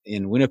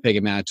Winnipeg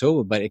and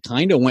Manitoba, but it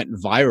kind of went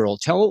viral.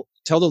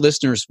 Tell the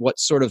listeners what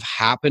sort of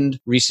happened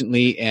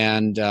recently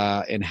and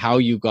how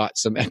you got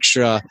some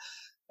extra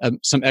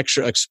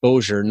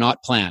exposure,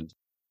 not planned.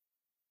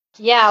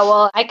 Yeah,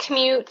 well, I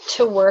commute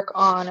to work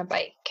on a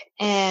bike,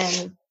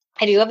 and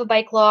I do have a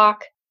bike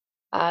lock.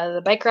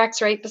 The bike rack's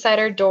right beside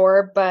our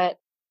door, but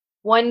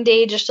one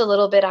day, just a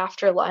little bit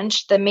after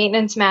lunch, the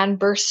maintenance man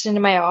burst into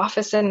my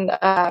office and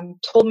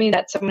told me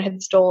that someone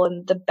had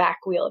stolen the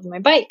back wheel of my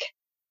bike.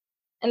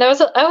 And I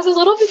was a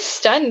little bit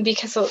stunned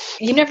because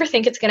you never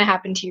think it's going to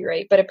happen to you,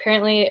 right? But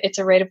apparently it's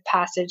a rite of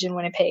passage in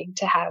Winnipeg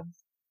to have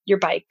your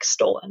bike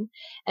stolen.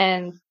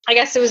 And I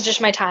guess it was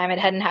just my time. It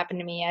hadn't happened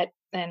to me yet.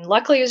 And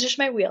luckily it was just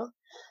my wheel.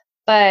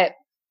 But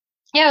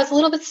yeah, I was a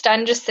little bit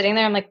stunned just sitting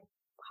there. I'm like,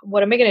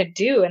 what am I going to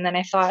do? And then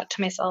I thought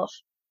to myself,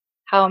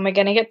 how am I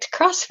going to get to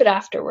CrossFit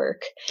after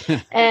work?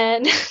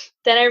 And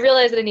then I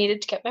realized that I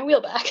needed to get my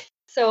wheel back.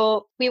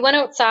 So we went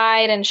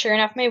outside and sure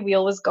enough, my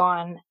wheel was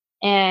gone.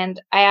 And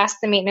I asked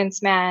the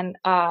maintenance man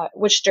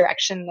which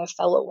direction the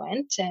fellow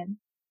went. And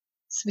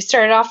so we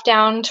started off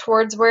down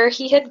towards where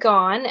he had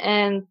gone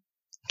and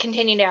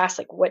continued to ask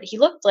like what he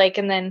looked like.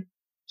 And then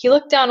he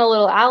looked down a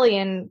little alley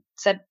and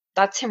said,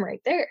 "That's him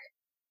right there."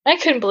 And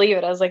I couldn't believe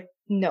it. I was like,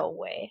 no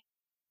way.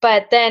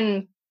 But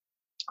then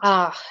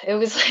it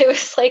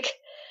was like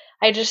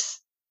I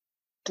just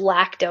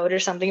blacked out or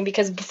something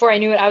because before I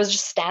knew it, I was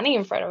just standing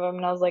in front of him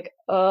and I was like,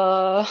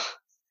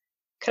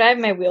 could I have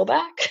my wheel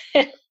back?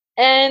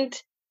 And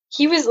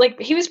he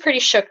was pretty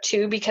shook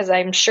too because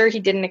I'm sure he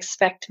didn't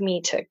expect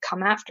me to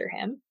come after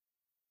him.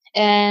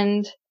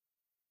 And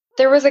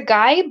there was a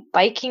guy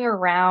biking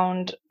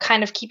around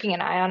kind of keeping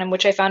an eye on him,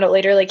 which I found out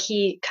later, like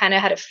he kind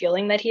of had a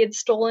feeling that he had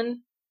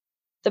stolen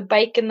the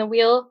bike and the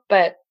wheel.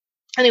 But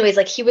anyways,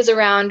 like he was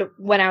around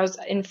when I was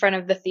in front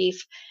of the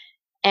thief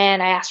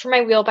and I asked for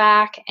my wheel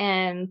back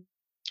and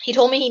he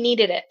told me he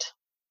needed it.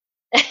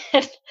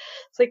 And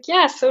it's like,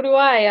 yeah, so do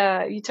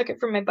I. You took it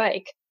from my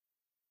bike.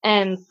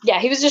 And yeah,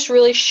 he was just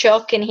really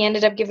shook and he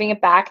ended up giving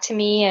it back to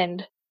me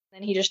and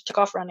then he just took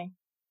off running.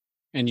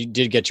 And you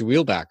did get your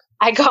wheel back.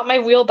 I got my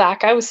wheel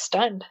back. I was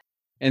stunned.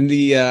 And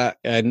the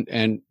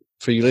and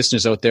for you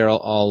listeners out there,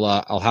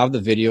 I'll have the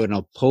video and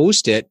I'll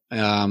post it,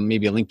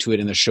 maybe a link to it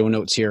in the show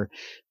notes here.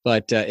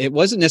 But it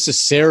wasn't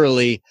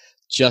necessarily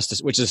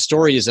justice, which the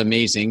story is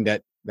amazing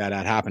that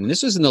happened. And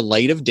this was in the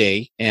light of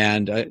day,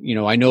 and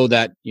I know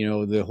that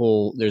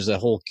there's a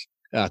whole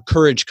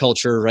courage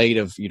culture, right?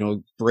 Of,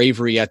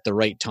 bravery at the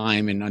right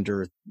time and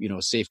under,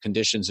 safe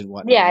conditions and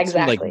whatnot. Yeah, It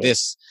seemed exactly. like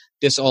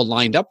this all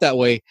lined up that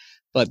way.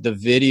 But the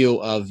video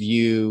of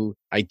you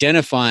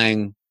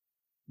identifying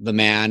the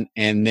man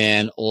and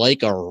then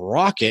like a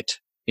rocket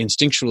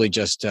instinctually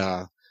just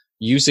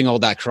using all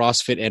that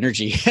CrossFit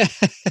energy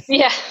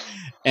Yeah.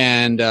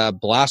 and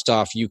blast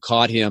off, you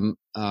caught him.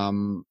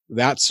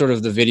 That's sort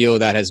of the video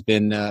that has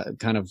been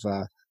kind of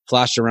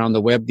flashed around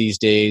the web these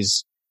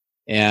days.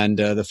 And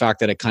the fact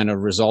that it kind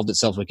of resolved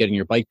itself with getting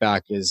your bike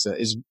back is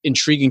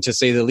intriguing to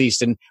say the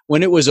least. And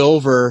when it was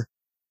over,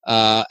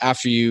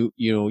 after you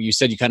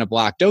said you kind of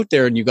blacked out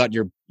there and you got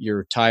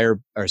your tire,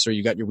 or sorry,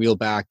 you got your wheel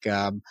back.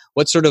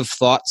 What sort of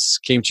thoughts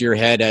came to your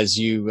head as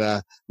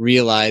you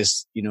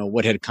realized,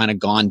 what had kind of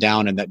gone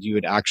down and that you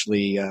had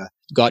actually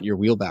got your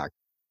wheel back?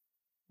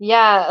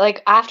 Yeah,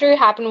 like after it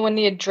happened, when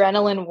the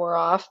adrenaline wore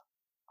off,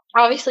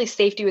 obviously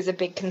safety was a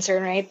big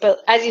concern, right? But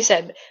as you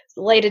said,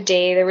 light of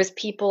day, there was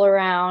people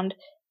around.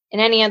 In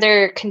any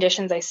other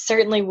conditions, I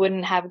certainly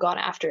wouldn't have gone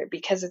after it,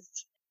 because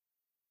it's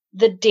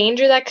the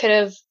danger that could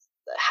have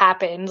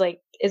happened, like,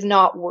 is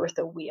not worth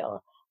a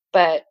wheel.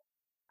 But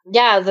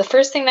yeah, the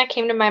first thing that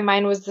came to my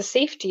mind was the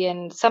safety,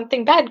 and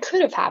something bad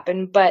could have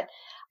happened. But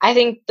I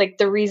think like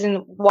the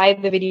reason why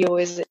the video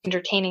is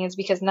entertaining is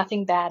because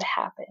nothing bad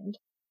happened.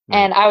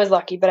 And I was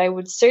lucky, but I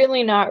would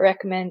certainly not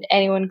recommend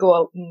anyone go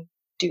out and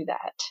do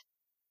that.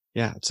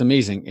 Yeah, it's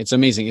amazing. It's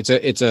amazing.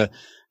 It's a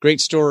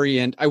great story.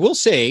 And I will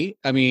say,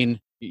 I mean,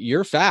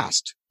 you're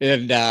fast.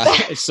 And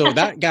so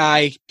that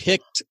guy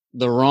picked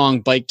the wrong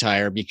bike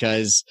tire,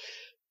 because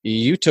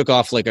you took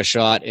off like a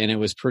shot, and it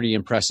was pretty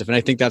impressive. And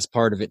I think that's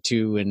part of it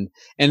too. And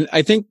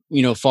I think,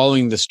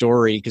 following the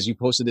story, because you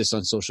posted this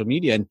on social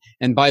media,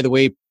 and by the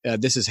way,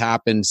 this has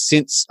happened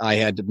since I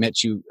had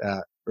met you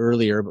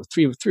earlier, about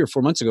three or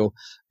 4 months ago,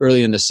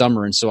 early in the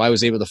summer. And so I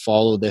was able to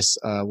follow this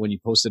when you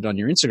posted on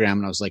your Instagram,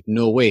 and I was like,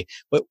 no way.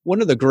 But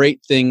one of the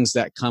great things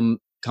that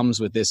comes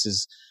with this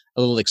is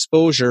a little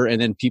exposure,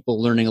 and then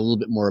people learning a little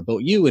bit more about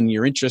you and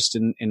your interest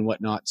and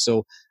whatnot.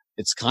 So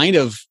it's kind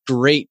of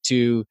great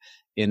to,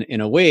 in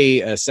a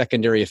way, a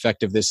secondary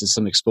effect of this is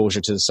some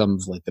exposure to some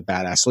of like the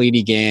Badass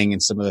Lady Gang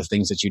and some of the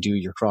things that you do,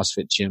 your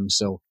CrossFit gym.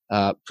 So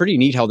pretty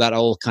neat how that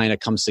all kind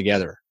of comes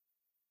together.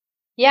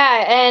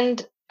 Yeah,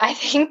 and I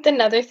think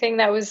another thing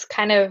that was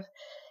kind of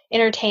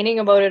entertaining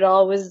about it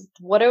all was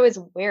what I was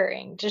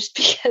wearing, just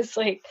because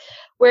like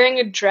wearing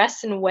a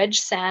dress and wedge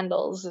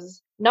sandals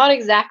is not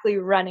exactly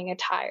running a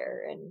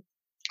tire. And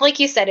like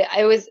you said,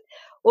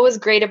 what was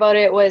great about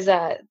it was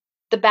the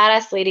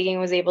Badass Lady Gang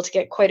was able to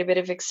get quite a bit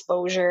of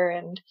exposure.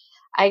 And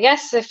I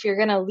guess if you're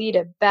going to lead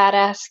a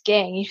badass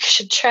gang, you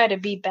should try to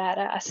be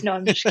badass. No,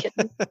 I'm just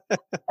kidding.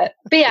 But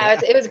yeah,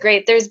 it was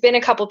great. There's been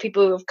a couple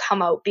people who have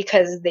come out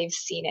because they've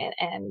seen it.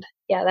 And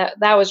yeah,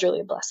 that was really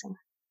a blessing.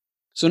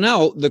 So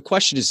now the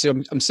question is, so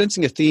I'm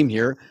sensing a theme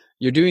here.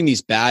 You're doing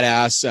these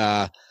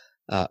badass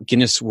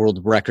Guinness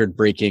World Record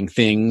breaking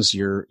things.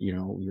 You're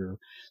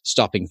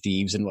stopping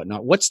thieves and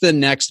whatnot. What's the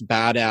next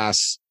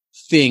badass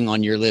thing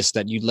on your list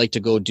that you'd like to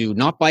go do?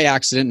 Not by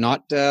accident,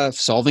 not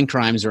solving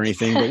crimes or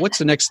anything, but what's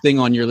the next thing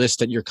on your list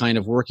that you're kind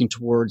of working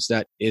towards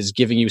that is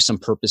giving you some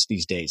purpose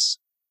these days?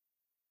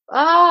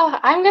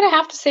 I'm going to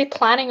have to say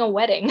planning a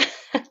wedding.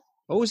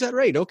 Oh, is that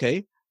right?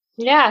 Okay.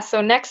 Yeah.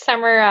 So next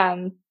summer,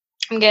 I'm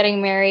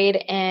getting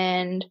married,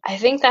 and I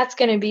think that's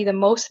going to be the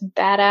most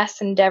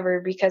badass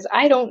endeavor, because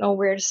I don't know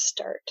where to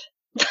start.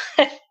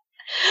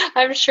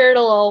 I'm sure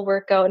it'll all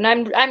work out, and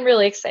I'm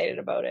really excited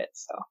about it.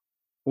 So.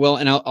 Well,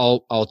 and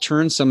I'll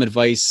turn some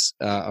advice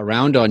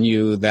around on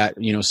you that,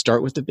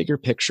 start with the bigger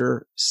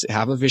picture,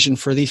 have a vision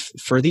for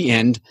the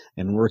end,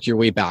 and work your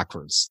way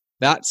backwards.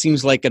 That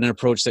seems like an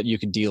approach that you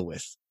could deal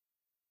with.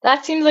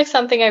 That seems like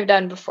something I've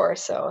done before,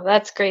 so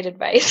that's great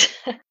advice.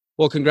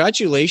 Well,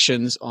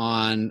 congratulations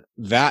on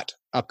that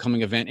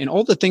upcoming event and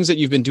all the things that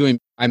you've been doing.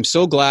 I'm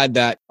so glad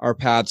that our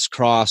paths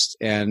crossed,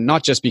 and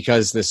not just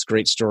because this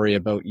great story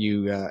about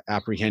you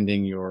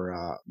apprehending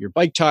your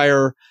bike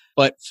tire,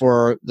 but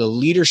for the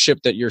leadership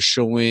that you're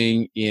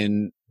showing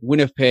in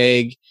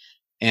Winnipeg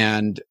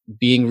and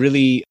being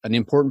really an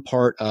important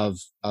part of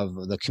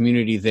the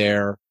community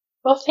there.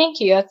 Well, thank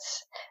you.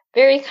 That's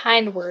very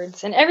kind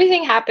words, and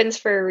everything happens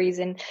for a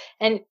reason.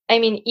 And I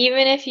mean,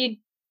 even if you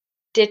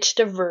ditched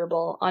a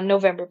verbal on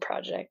November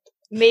Project,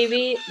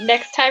 maybe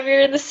next time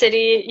you're in the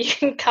city, you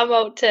can come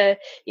out to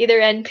either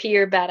NP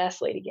or Badass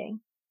Lady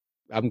Gang.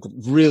 I'm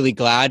really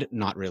glad,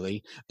 not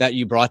really, that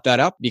you brought that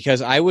up,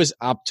 because I was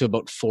up to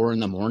about 4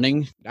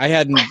 a.m. I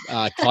hadn't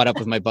caught up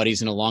with my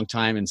buddies in a long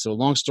time. And so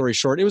long story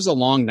short, it was a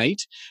long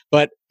night,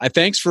 but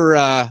thanks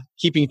for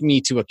keeping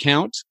me to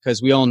account,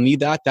 because we all need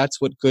that. That's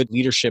what good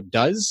leadership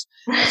does.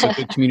 That's what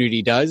good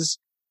community does.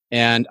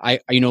 And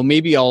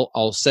maybe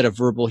I'll set a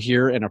verbal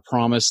here and a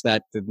promise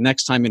that the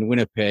next time in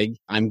Winnipeg,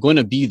 I'm going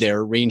to be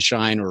there, rain,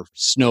 shine, or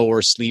snow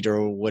or sleet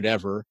or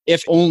whatever,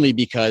 if only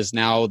because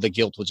now the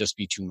guilt will just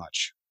be too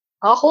much.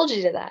 I'll hold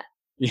you to that.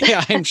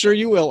 Yeah, I'm sure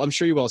you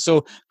will.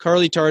 So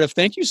Carly Tardif,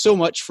 thank you so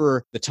much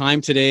for the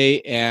time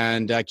today,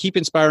 and keep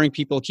inspiring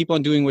people. Keep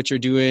on doing what you're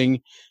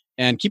doing.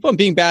 And keep on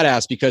being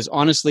badass, because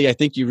honestly, I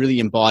think you really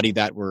embody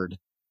that word.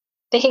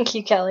 Thank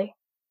you, Kelly.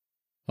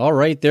 All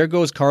right, there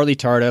goes Carly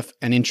Tardif,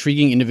 an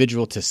intriguing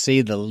individual to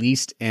say the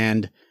least,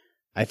 and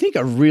I think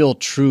a real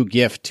true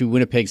gift to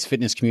Winnipeg's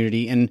fitness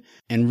community and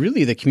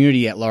really the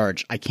community at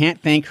large. I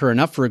can't thank her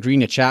enough for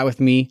agreeing to chat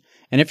with me.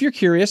 And if you're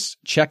curious,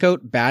 check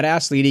out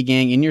Badass Lady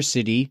Gang in your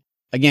city.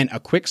 Again, a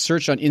quick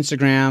search on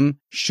Instagram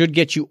should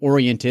get you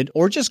oriented,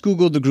 or just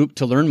Google the group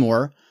to learn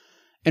more.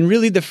 And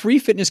really, the free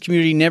fitness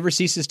community never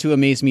ceases to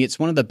amaze me. It's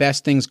one of the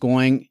best things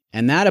going,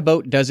 and that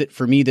about does it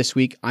for me this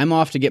week. I'm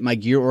off to get my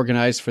gear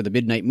organized for the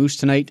Midnight Moose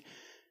tonight.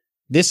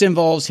 This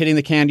involves hitting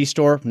the candy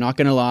store, not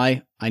going to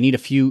lie. I need a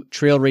few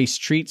trail race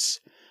treats.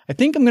 I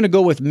think I'm going to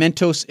go with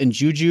Mentos and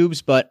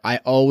Jujubes, but I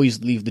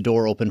always leave the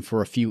door open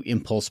for a few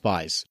impulse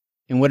buys.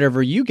 And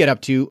whatever you get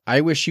up to, I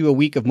wish you a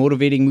week of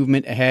motivating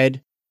movement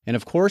ahead. And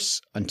of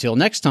course, until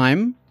next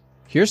time,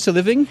 here's to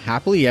living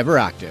happily ever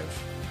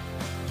active.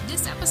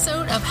 This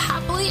episode of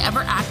Happily Ever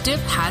Active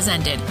has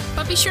ended,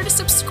 but be sure to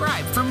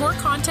subscribe for more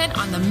content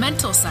on the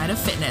mental side of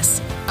fitness.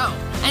 Oh,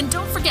 and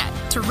don't forget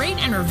to rate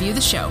and review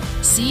the show.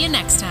 See you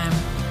next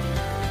time.